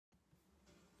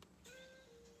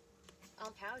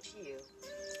I'll pouch you.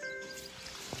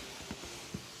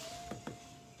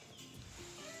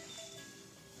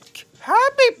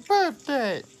 Happy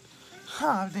birthday!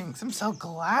 Oh, thanks. I'm so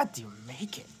glad you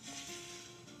make it.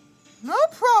 No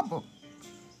problem.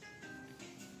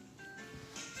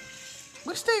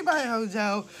 We stay by a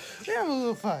hotel. We have a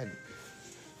little fun.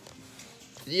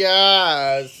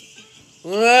 Yes.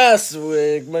 Last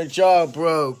week, my jaw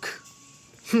broke.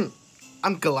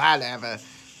 I'm glad I have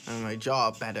my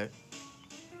jaw better.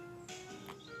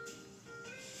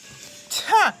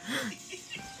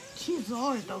 She's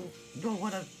always don't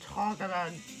want to talk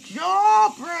about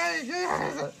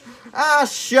jawbreakers. Ah,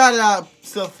 shut up,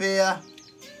 Sophia.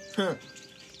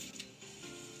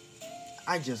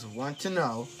 I just want to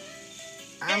know.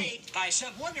 Hey, I was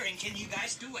wondering, can you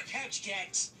guys do a couch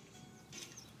gags?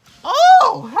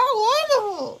 Oh, how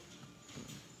wonderful!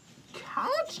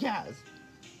 Couch guys.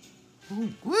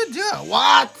 Good job.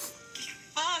 What?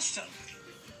 Awesome.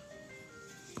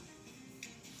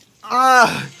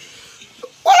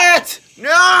 What?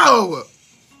 No!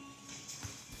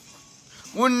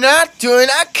 We're not doing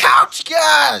a couch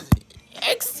guys!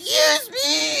 Excuse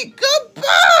me!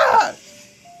 Goodbye!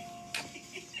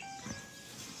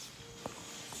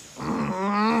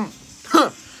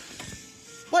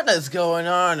 What is going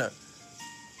on?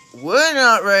 We're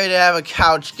not ready to have a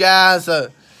couch guys.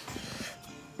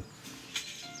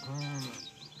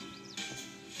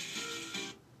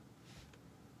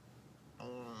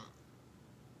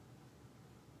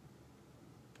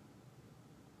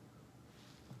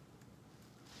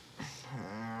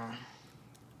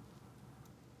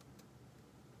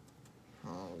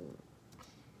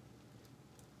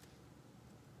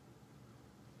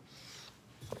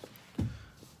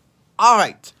 All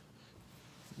right.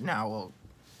 Now,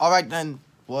 all right then.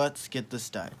 Let's get this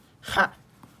started. Ha!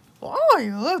 Oh, I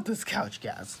love this couch,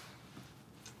 guys.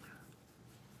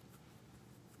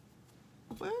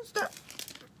 Where's that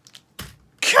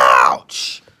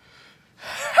couch?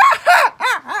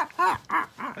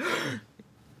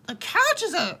 The couch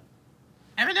is a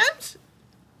M&M's?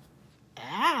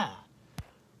 Yeah,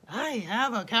 I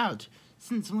have a couch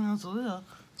since when I was little,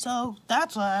 so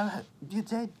that's why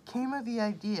came with the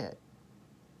idea.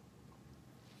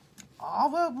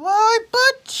 All the boy,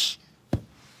 butch.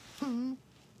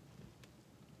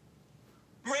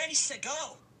 Ready to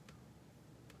go.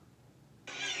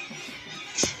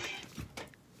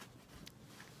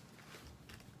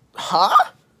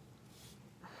 Huh?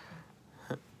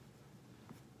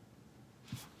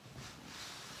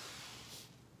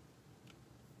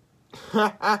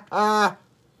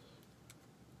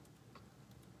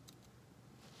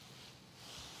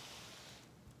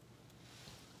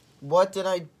 What did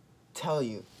I tell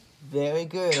you? Very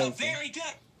good. Oh, very good.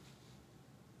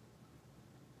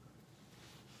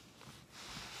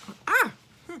 Ah.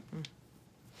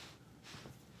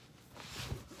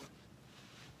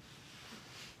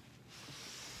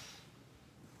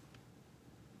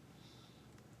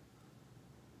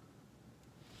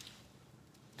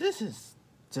 This is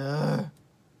duh.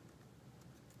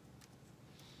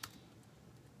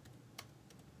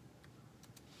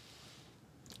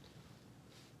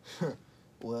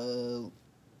 Well,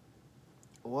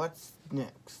 what's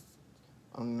next?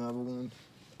 Another one?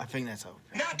 I think that's over.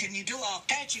 Now can you do I'll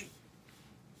catch you?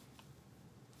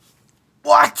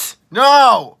 What?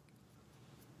 No!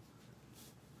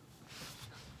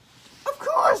 Of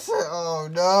course. Oh,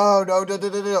 no.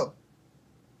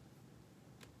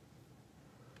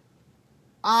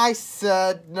 I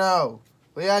said no.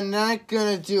 We are not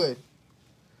gonna do it.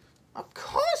 Of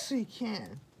course we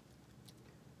can.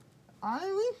 Are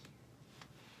we?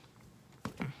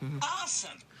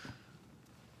 Awesome.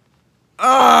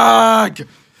 Ugh!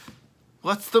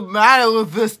 What's the matter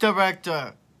with this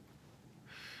director?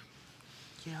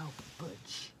 Yo,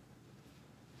 Butch.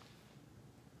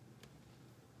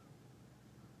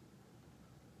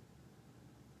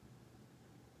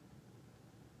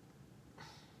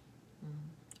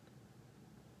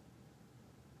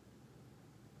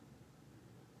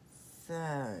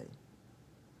 Say.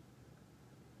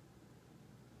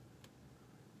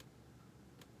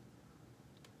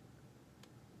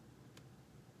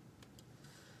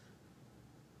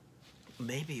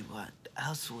 Maybe what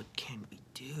else can we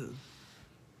do?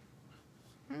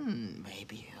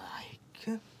 Maybe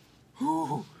like,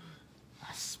 ooh,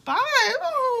 a spy.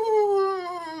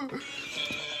 Ooh.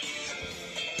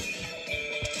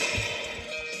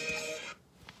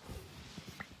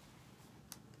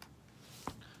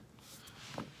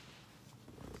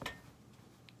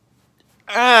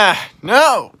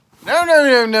 No.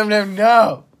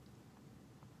 No.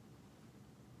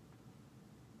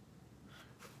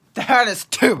 That is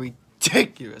too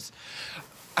ridiculous.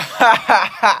 You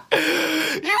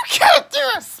can't do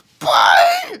a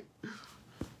spy!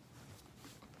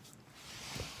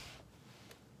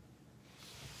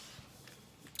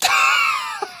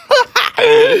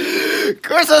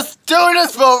 Chris is doing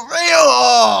this for real!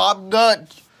 Oh, I'm not.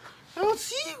 I don't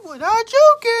see, we're not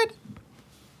joking.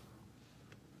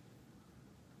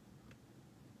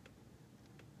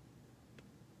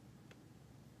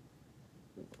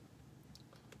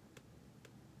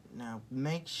 Now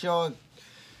make sure.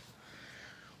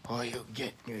 Oh, you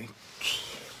get me.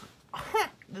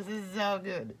 This is so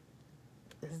good.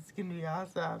 This is gonna be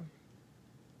awesome.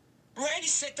 Ready,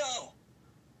 set, go!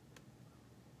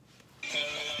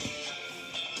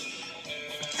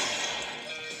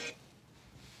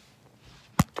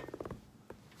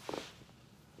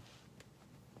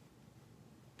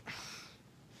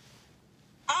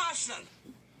 Awesome!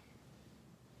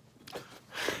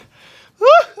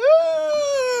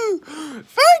 Woohoo!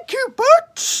 Thank you,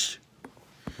 Butch!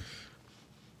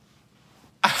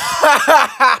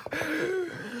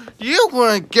 You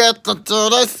wanna get to do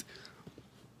this?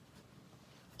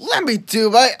 Let me do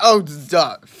my own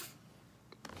stuff.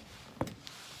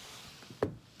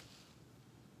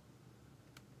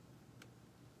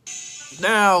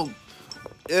 Now,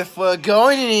 if we're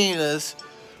going to need this,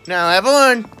 now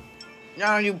everyone,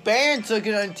 now you bands are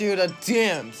gonna do the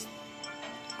dance.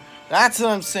 That's what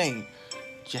I'm saying.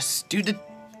 Just do the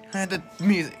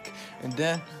music, and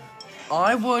then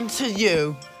I want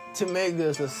you to make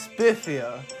this a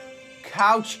spiffier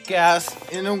couch gas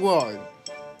in the world,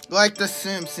 like The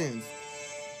Simpsons.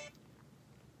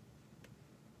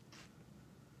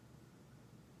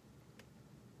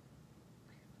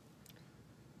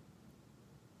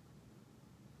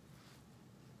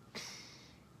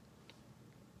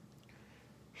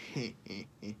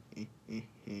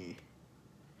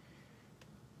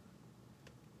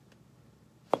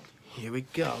 Here we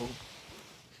go.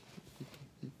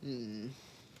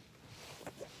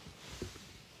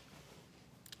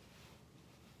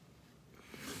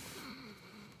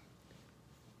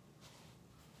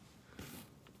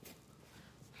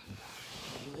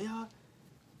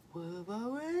 We're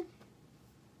going.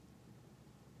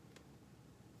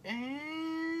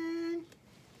 And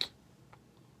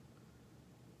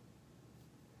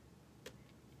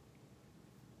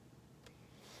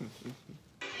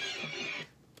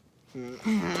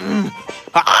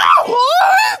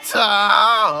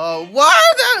what?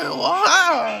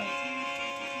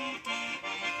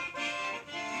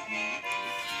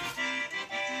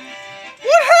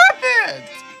 What happened?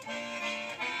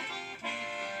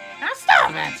 That's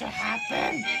not meant to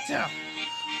happen.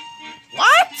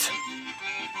 What?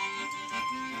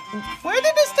 Where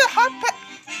did this the hot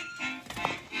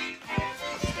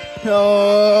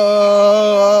No.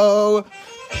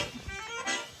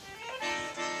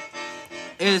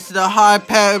 It's the Hot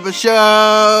Pepper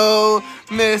Show.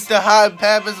 Mr. Hot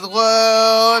Pepper's the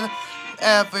world.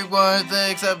 Everyone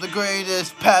thinks I'm the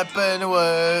greatest pepper in the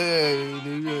world.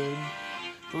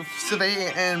 With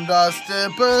Sophia and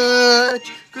Dustin, but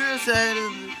Chris and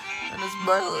his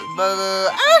mother.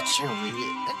 Actually,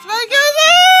 it's my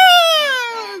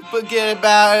cousin. Forget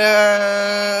about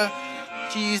her.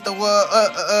 She's the one.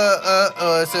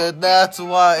 So that's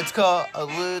why it's called a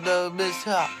Little Miss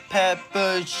Hot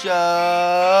Pepper Show.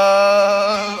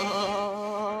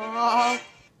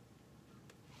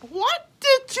 What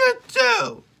did you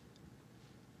do?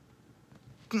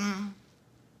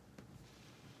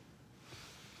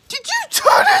 Did you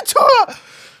turn it into a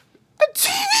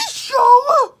TV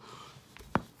show?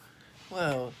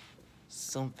 Well,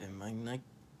 something like.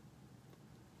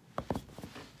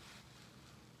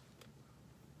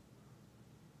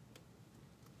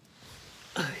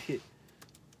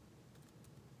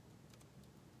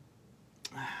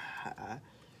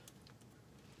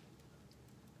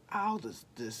 How is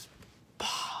this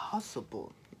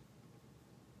possible?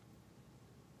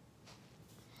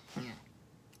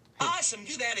 Awesome,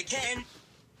 do that again.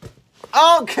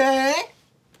 Okay.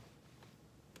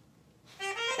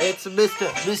 It's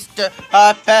Mr.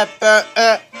 Hot Pepper.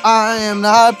 I am the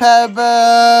Hot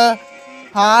Pepper.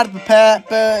 Hot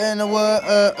Pepper in the world.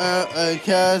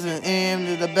 Cause I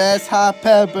am the best hot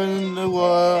pepper in the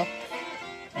world.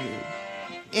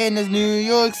 In this New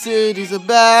York City's the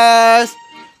best.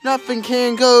 Nothing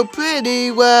can go pretty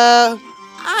well.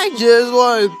 I just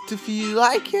want to feel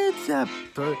like it's a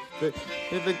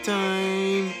perfect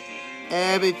time.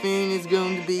 Everything is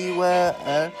going to be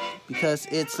well because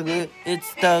it's the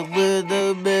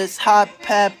Little Miss Hot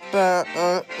Pepper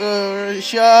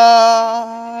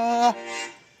Show.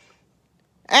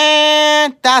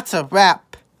 And that's a wrap.